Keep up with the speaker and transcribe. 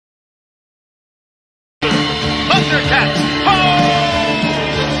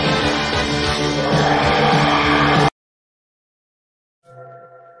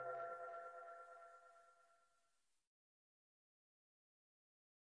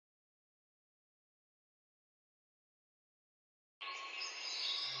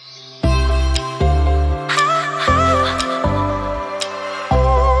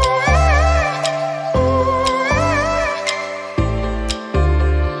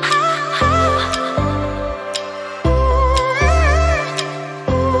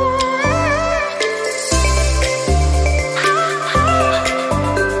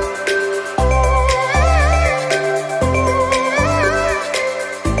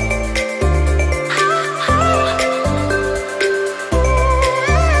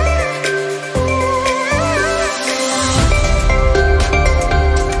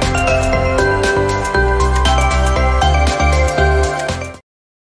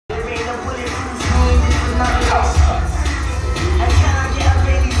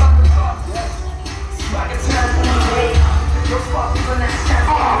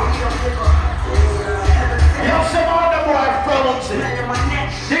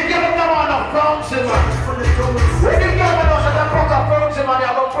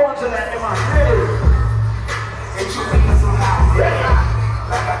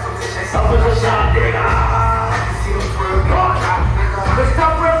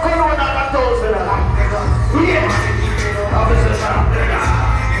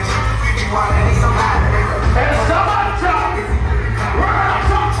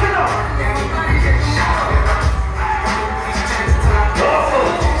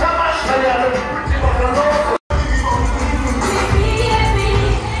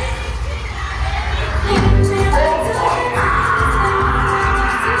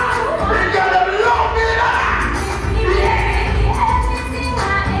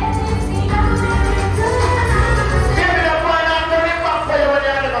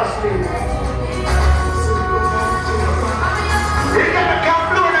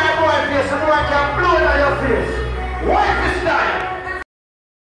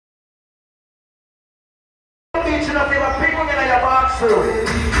up your people in your bathroom.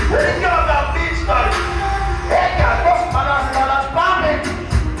 When you get up that beach, man. Hey, God, what's balance, bombing?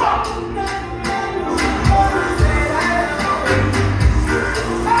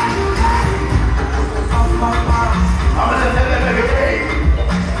 I'm gonna tell them every day.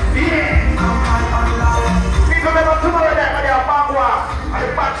 Yeah. People never tomorrow night when they are back walk and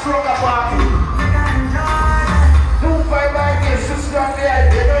the back stroke a party. 255 years, sister on the eye,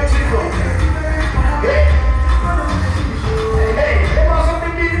 they don't see you. Hey. Hey, they must have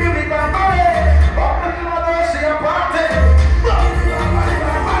been giving me my money. I'm looking at them, see a party.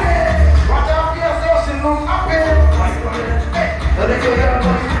 Watch out, yes, they'll see look happy. Hey, let me go here.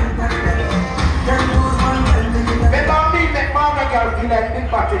 Feel like big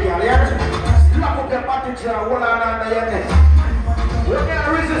party, yeah? Lock up your party chair, hold on under your neck. We can't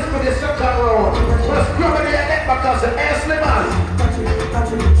resist for the second round. We're scrubbing your neck because the air slimmers.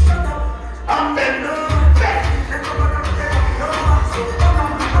 I'm bent.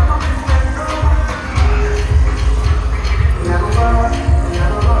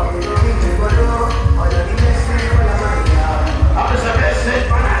 I'm just a message.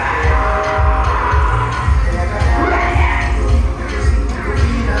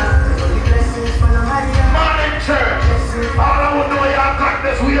 All I want to know y'all got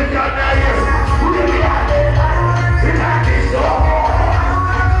this way of y'all now here. We got it. We got this all.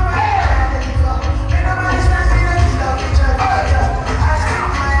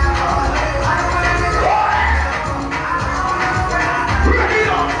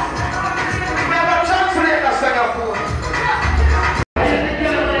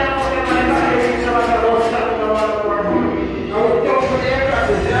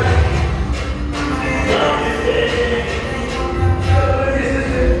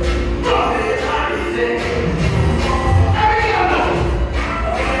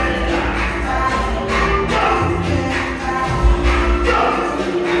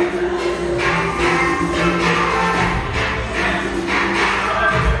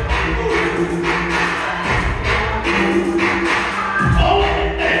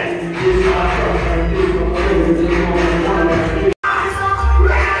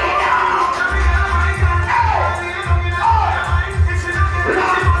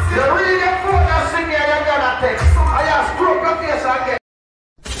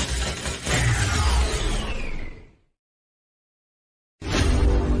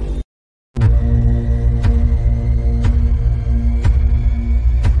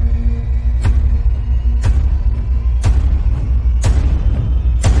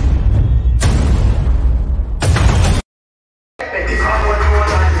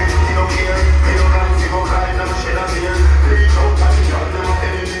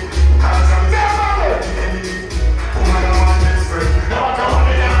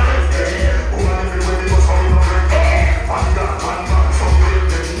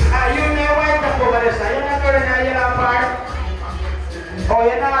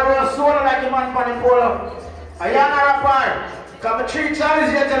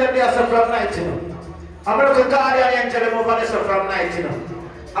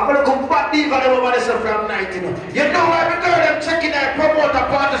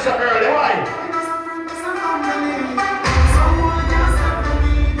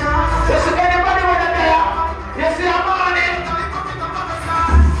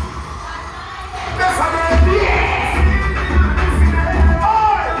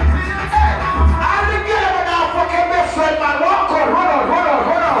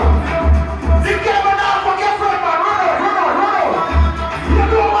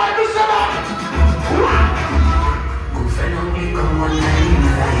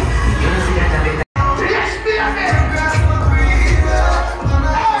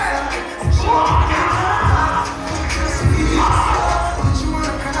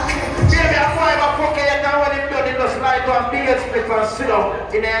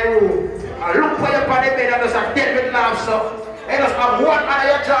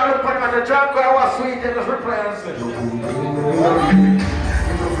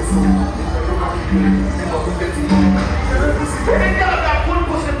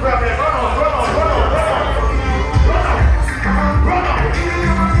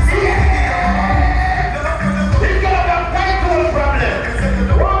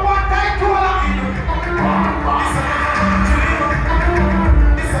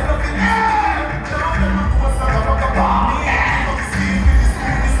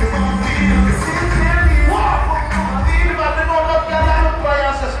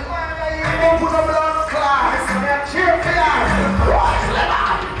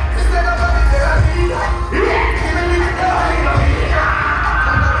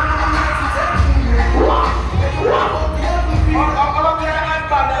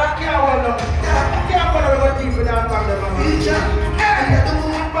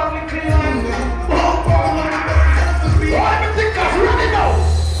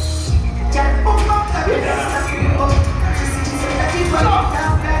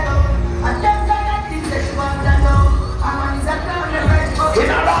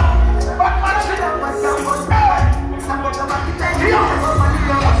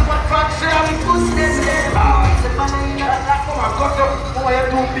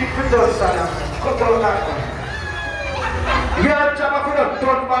 out that one. Your job of the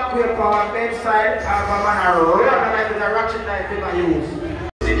turn back way for our bedside, have a man a run like with a ratchet knife in my use.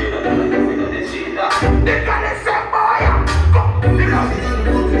 They got the same boy. Go,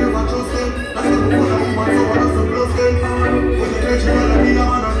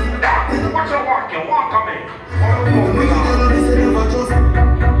 what you want? You walk on me.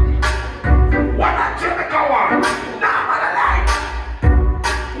 What a Jamaica one. Nah, man alive.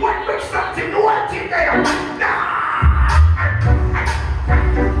 What looks something new in there? Nah.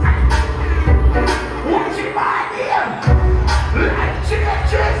 What's in my ear? Life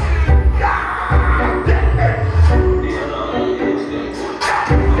changes.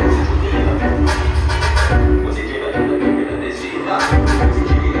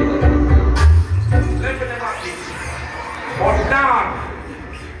 But now,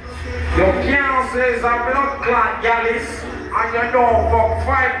 you can't say it's a blood clot gallis, and you know for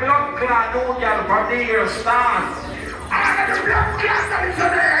 5 blood clot new gal from the year start. And the blood clot that is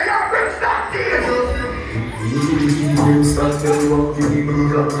today, you will start here. Who's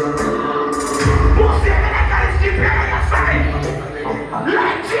the other guy is keeping on your side?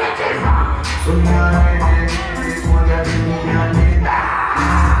 Life changes. So now I need one that you need.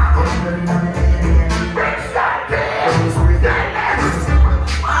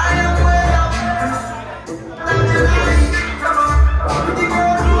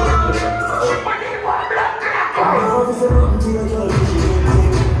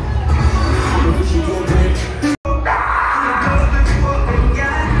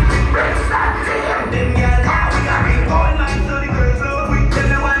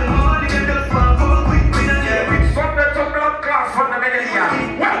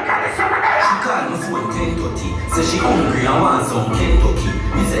 So she hungry and want some Kentucky.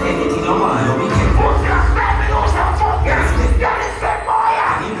 Me say anything I want, you be careful.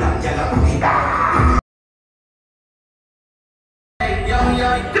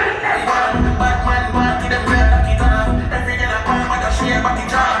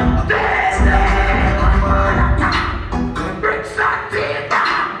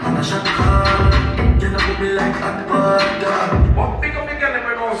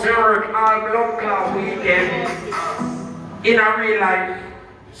 In a real life,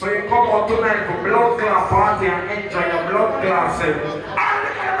 so you come out tonight for blood clot party and enjoy your blood clot set. All the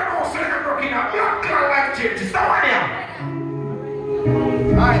guys know so you're working a blood clot life change. Is that one here?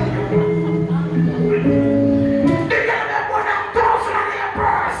 Alright. They get them 1,000 on their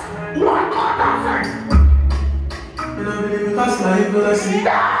purse. 1,000. You don't believe me, that's life, but I see.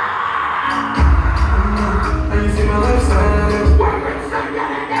 And you see my website. What website?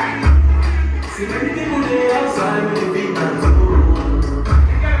 See many people there outside with the big hands.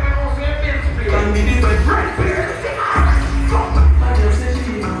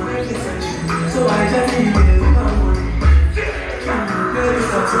 So I just need to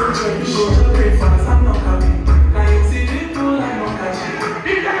go to breakfast, I'm not coming. Can you see people, I'm not catching.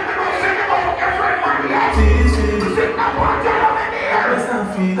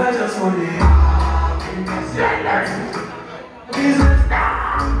 I just want it.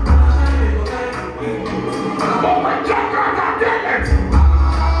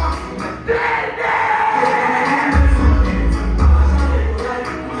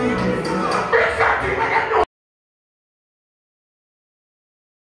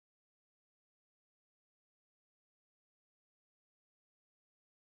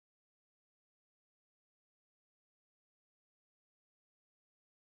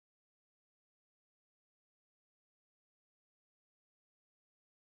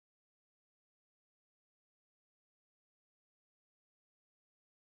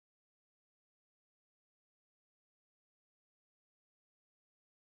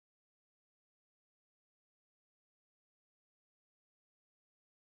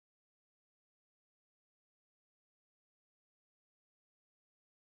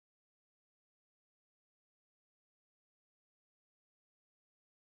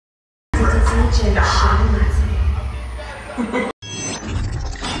 DJ Shannika.